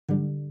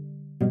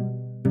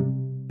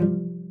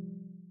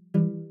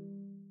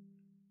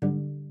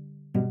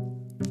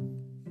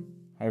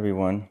Hi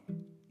everyone,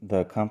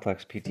 the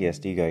Complex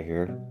PTSD guy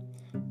here.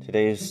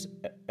 Today's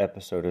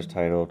episode is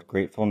titled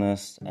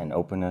Gratefulness and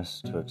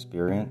Openness to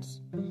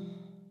Experience.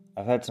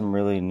 I've had some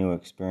really new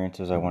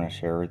experiences I want to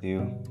share with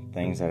you,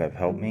 things that have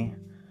helped me.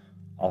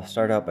 I'll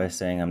start out by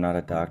saying I'm not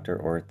a doctor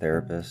or a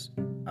therapist.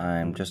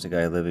 I'm just a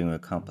guy living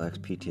with complex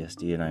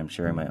PTSD, and I'm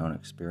sharing my own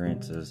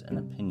experiences and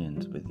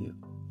opinions with you.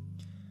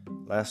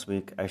 Last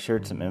week, I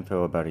shared some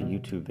info about a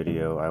YouTube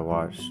video I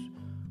watched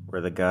where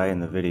the guy in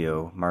the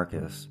video,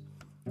 Marcus,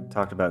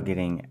 talked about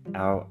getting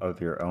out of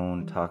your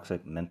own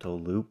toxic mental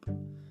loop,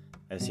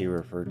 as he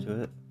referred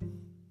to it.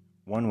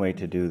 One way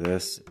to do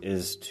this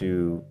is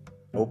to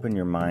open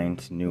your mind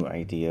to new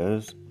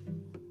ideas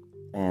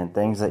and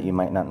things that you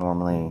might not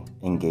normally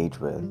engage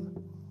with.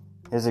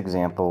 His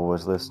example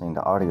was listening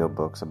to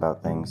audiobooks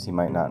about things he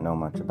might not know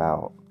much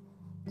about,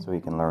 so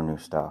he can learn new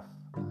stuff.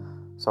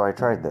 So I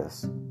tried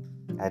this.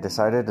 I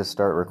decided to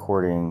start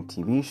recording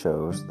TV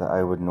shows that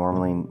I would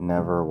normally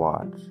never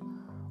watch,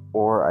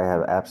 or I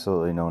have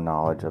absolutely no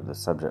knowledge of the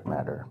subject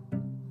matter.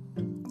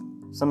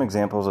 Some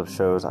examples of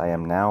shows I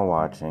am now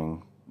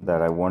watching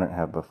that I wouldn't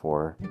have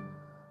before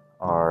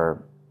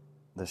are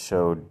the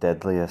show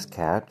Deadliest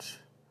Catch.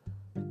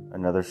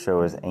 Another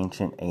show is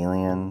Ancient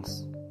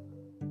Aliens,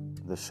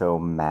 the show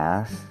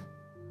MASH,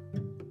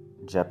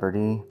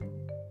 Jeopardy,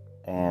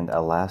 and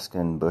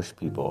Alaskan Bush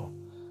People.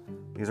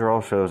 These are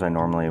all shows I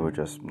normally would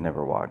just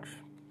never watch.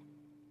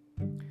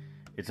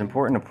 It's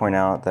important to point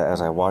out that as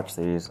I watch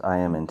these, I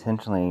am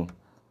intentionally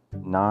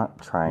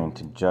not trying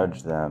to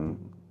judge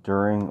them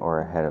during or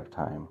ahead of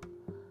time.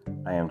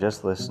 I am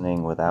just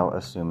listening without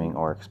assuming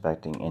or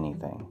expecting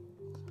anything.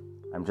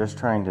 I'm just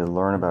trying to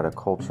learn about a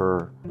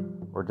culture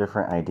or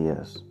different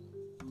ideas.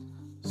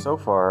 So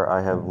far,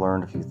 I have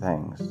learned a few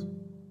things.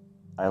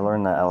 I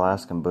learned that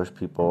Alaskan Bush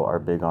people are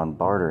big on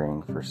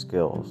bartering for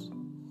skills.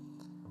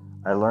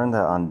 I learned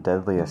that on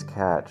Deadliest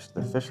Catch,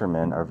 the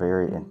fishermen are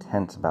very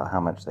intense about how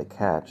much they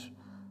catch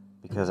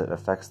because it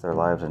affects their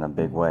lives in a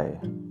big way,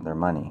 their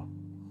money.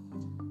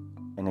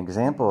 An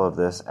example of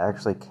this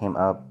actually came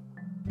up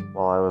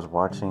while I was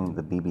watching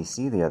the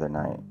BBC the other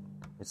night.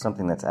 It's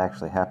something that's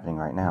actually happening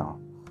right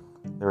now.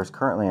 There is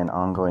currently an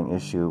ongoing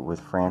issue with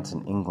France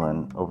and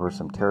England over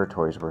some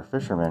territories where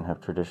fishermen have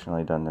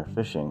traditionally done their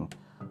fishing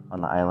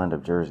on the island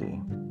of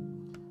Jersey.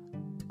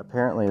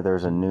 Apparently,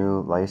 there's a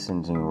new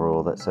licensing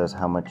rule that says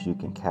how much you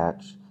can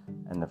catch,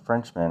 and the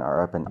Frenchmen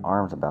are up in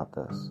arms about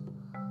this.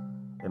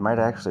 It might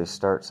actually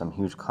start some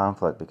huge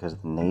conflict because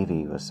the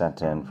Navy was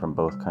sent in from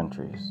both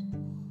countries.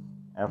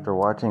 After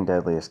watching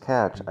Deadliest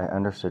Catch, I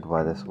understood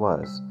why this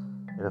was.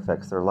 It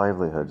affects their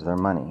livelihoods, their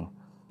money.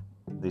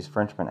 These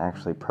Frenchmen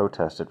actually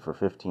protested for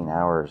 15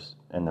 hours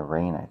in the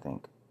rain, I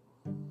think.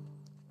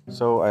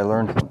 So I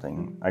learned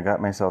something. I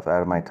got myself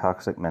out of my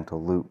toxic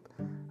mental loop.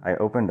 I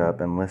opened up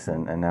and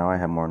listened, and now I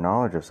have more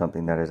knowledge of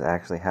something that is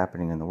actually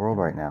happening in the world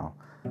right now.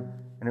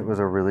 And it was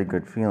a really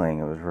good feeling.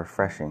 It was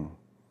refreshing.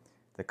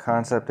 The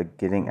concept of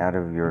getting out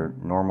of your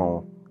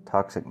normal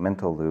toxic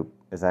mental loop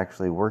is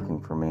actually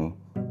working for me,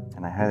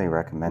 and I highly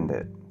recommend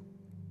it.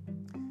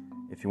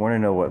 If you want to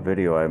know what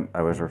video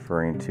I was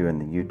referring to in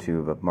the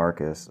YouTube of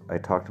Marcus, I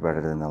talked about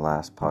it in the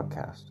last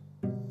podcast.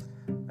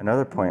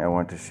 Another point I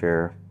want to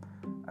share,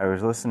 I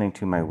was listening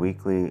to my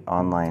weekly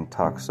online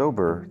Talk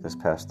Sober this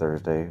past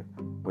Thursday,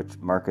 which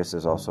Marcus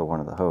is also one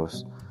of the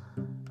hosts.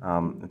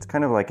 It's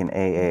kind of like an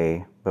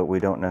AA, but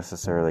we don't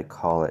necessarily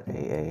call it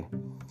AA.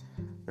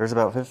 There's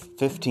about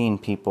 15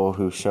 people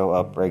who show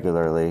up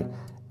regularly,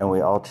 and we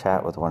all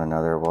chat with one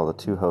another while the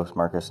two hosts,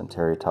 Marcus and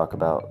Terry, talk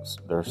about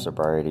their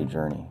sobriety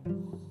journey.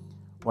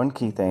 One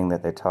key thing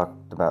that they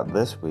talked about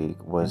this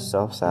week was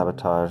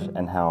self-sabotage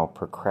and how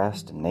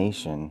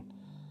procrastination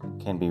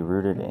can be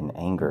rooted in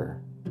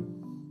anger,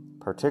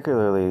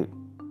 particularly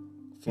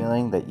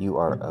feeling that you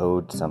are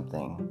owed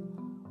something.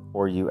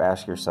 Or you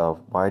ask yourself,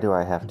 why do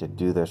I have to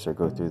do this or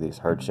go through these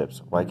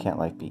hardships? Why can't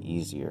life be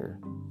easier?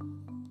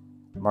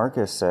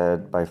 Marcus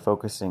said, by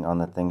focusing on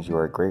the things you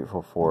are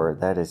grateful for,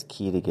 that is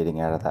key to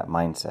getting out of that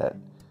mindset.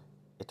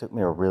 It took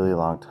me a really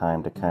long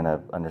time to kind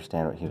of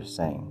understand what he was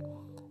saying.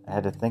 I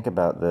had to think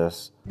about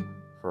this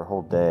for a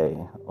whole day,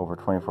 over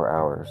 24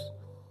 hours.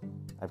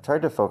 I've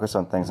tried to focus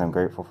on things I'm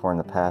grateful for in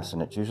the past,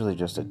 and it's usually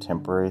just a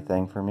temporary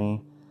thing for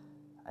me.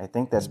 I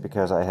think that's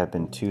because I have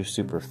been too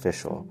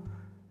superficial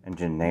and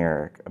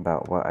generic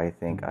about what I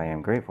think I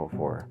am grateful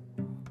for.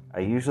 I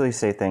usually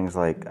say things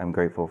like, I'm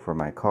grateful for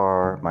my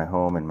car, my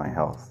home, and my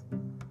health.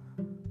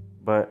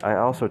 But I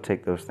also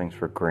take those things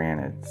for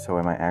granted, so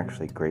am I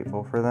actually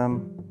grateful for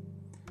them?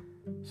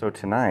 So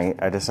tonight,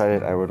 I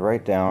decided I would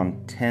write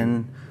down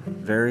 10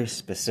 very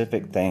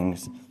specific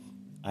things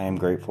I am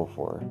grateful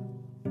for.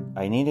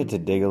 I needed to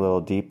dig a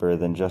little deeper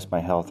than just my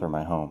health or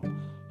my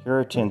home. Here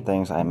are 10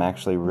 things I'm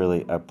actually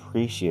really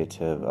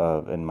appreciative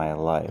of in my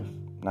life,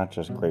 not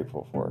just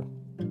grateful for.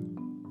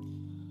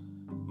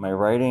 My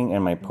writing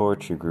and my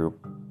poetry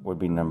group would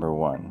be number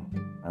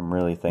 1. I'm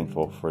really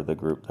thankful for the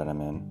group that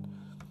I'm in.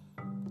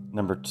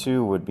 Number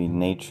 2 would be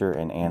nature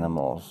and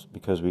animals,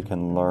 because we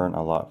can learn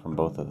a lot from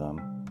both of them.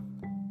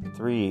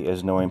 3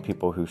 is knowing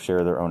people who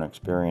share their own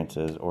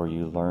experiences or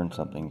you learn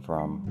something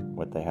from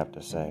what they have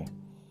to say.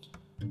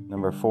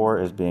 Number 4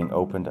 is being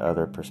open to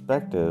other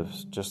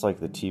perspectives, just like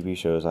the TV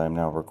shows I am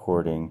now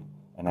recording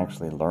and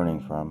actually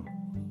learning from.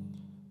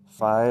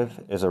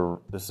 5 is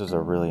this is a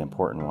really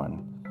important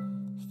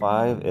one.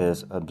 5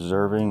 is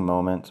observing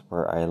moments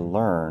where I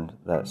learned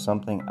that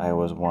something I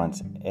was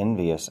once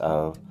envious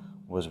of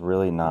was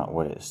really not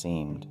what it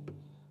seemed.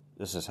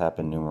 This has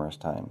happened numerous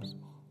times.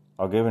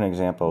 I'll give an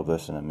example of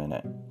this in a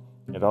minute.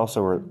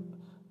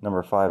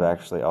 Number 5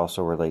 actually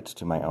also relates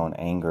to my own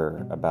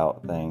anger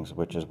about things,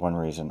 which is one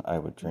reason I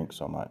would drink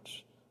so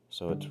much.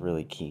 So it's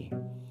really key.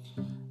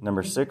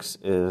 Number 6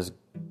 is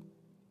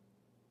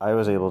I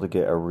was able to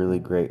get a really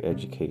great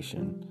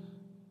education,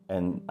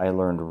 and I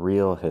learned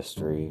real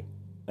history,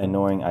 and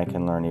knowing I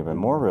can learn even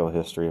more real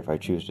history if I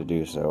choose to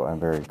do so, I'm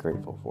very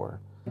grateful for.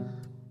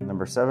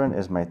 Number 7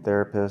 is my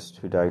therapist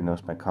who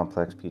diagnosed my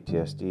complex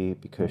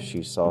PTSD because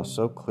she saw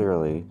so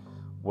clearly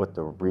what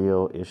the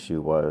real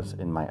issue was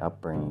in my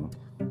upbringing.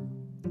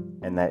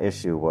 And that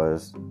issue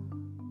was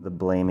the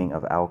blaming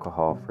of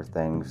alcohol for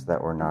things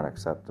that were not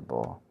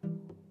acceptable.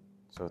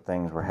 So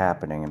things were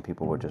happening and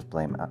people would just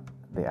blame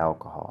the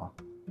alcohol.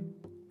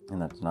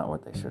 And that's not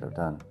what they should have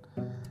done.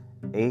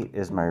 8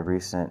 is my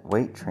recent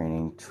weight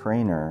training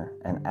trainer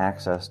and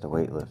access to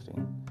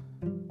weightlifting.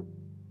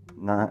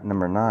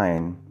 Number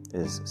 9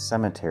 is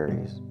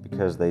cemeteries,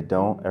 because they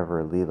don't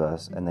ever leave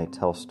us and they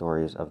tell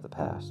stories of the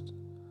past.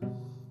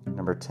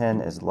 Number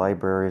 10 is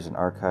libraries and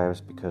archives,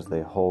 because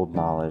they hold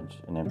knowledge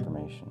and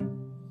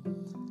information.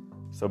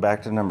 So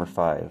back to number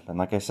 5, and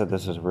like I said,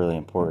 this is really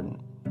important.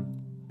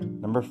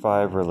 Number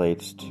 5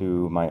 relates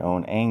to my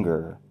own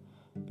anger,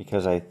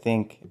 because I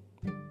think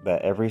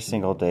that every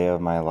single day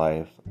of my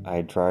life,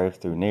 I drive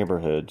through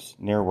neighborhoods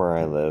near where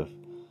I live,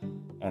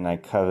 and I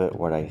covet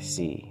what I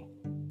see.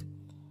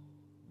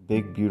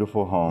 Big,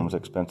 beautiful homes,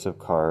 expensive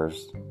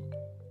cars.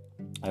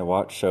 I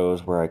watch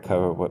shows where I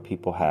covet what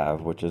people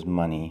have, which is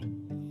money.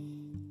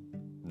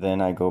 Then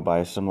I go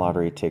buy some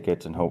lottery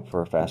tickets and hope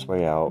for a fast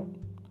way out,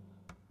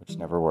 which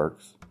never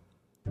works.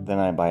 Then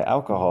I buy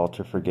alcohol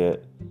to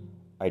forget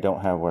I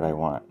don't have what I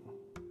want.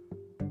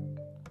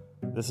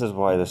 This is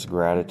why this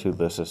gratitude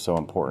list is so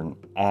important,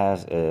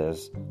 as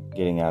is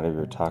getting out of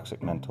your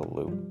toxic mental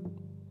loop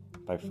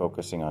by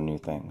focusing on new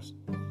things.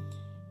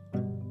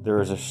 There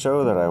is a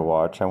show that I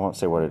watch, I won't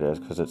say what it is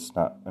because it's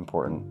not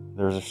important.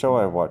 There's a show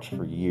I've watched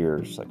for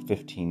years, like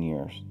 15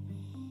 years.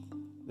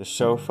 The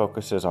show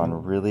focuses on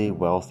really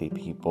wealthy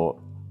people,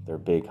 their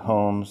big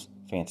homes,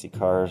 fancy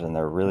cars, and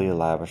their really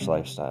lavish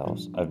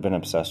lifestyles. I've been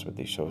obsessed with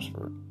these shows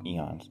for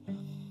eons.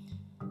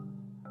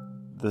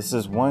 This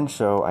is one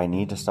show I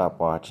need to stop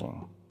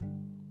watching.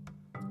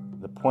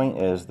 The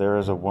point is, there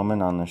is a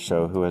woman on the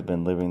show who has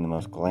been living the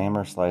most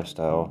glamorous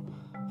lifestyle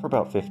for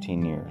about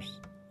 15 years.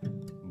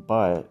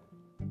 But,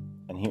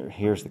 and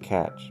here's the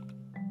catch,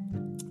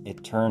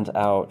 it turns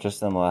out,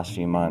 just in the last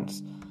few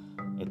months,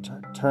 it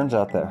turns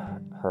out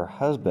that her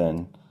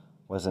husband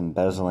was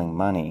embezzling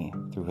money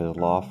through his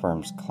law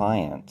firm's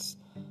clients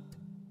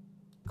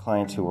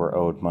who were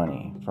owed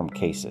money from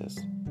cases.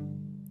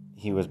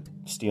 He was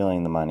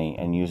stealing the money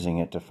and using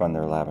it to fund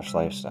their lavish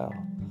lifestyle.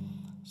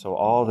 So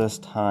all this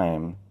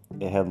time,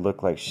 it had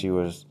looked like she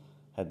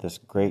had this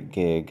great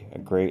gig, a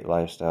great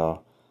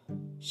lifestyle.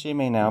 She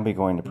may now be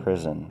going to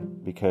prison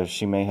because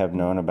she may have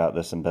known about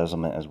this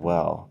embezzlement as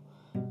well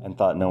and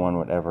thought no one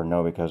would ever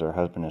know because her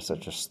husband is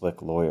such a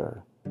slick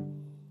lawyer.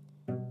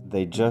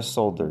 They just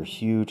sold their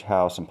huge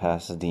house in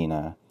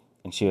Pasadena,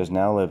 and she is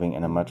now living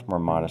in a much more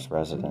modest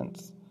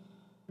residence.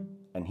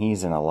 And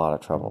he's in a lot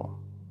of trouble.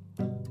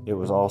 It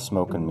was all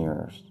smoke and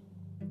mirrors.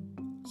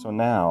 So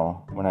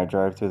now, when I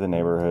drive through the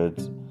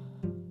neighborhoods,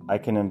 I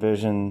can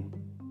envision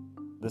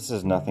this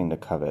is nothing to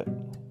covet.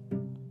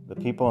 The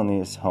people in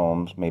these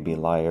homes may be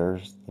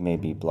liars, they may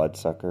be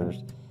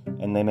bloodsuckers,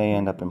 and they may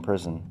end up in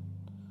prison.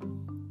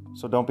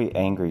 So don't be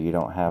angry you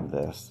don't have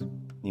this.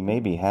 You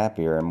may be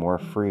happier and more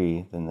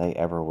free than they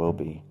ever will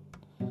be.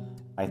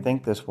 I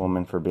thank this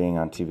woman for being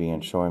on TV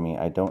and showing me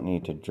I don't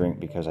need to drink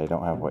because I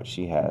don't have what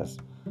she has.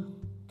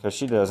 Because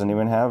she doesn't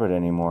even have it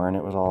anymore, and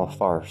it was all a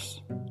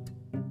farce.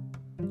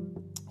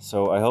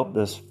 So I hope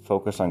this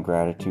focus on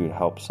gratitude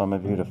helps some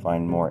of you to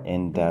find more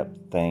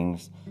in-depth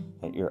things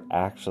that you're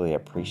actually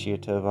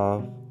appreciative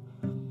of,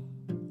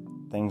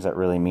 things that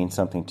really mean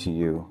something to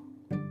you.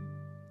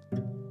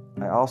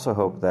 I also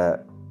hope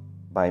that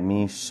by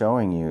me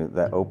showing you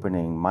that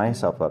opening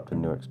myself up to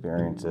new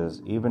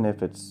experiences, even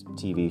if it's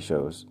TV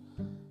shows,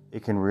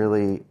 it can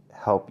really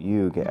help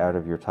you get out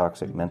of your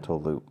toxic mental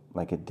loop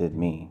like it did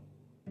me.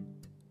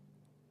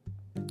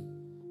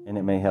 And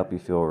it may help you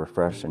feel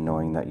refreshed in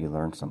knowing that you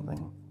learned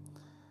something.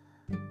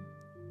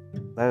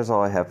 That is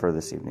all I have for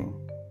this evening.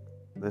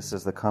 This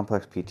is the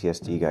Complex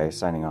PTSD guy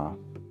signing off.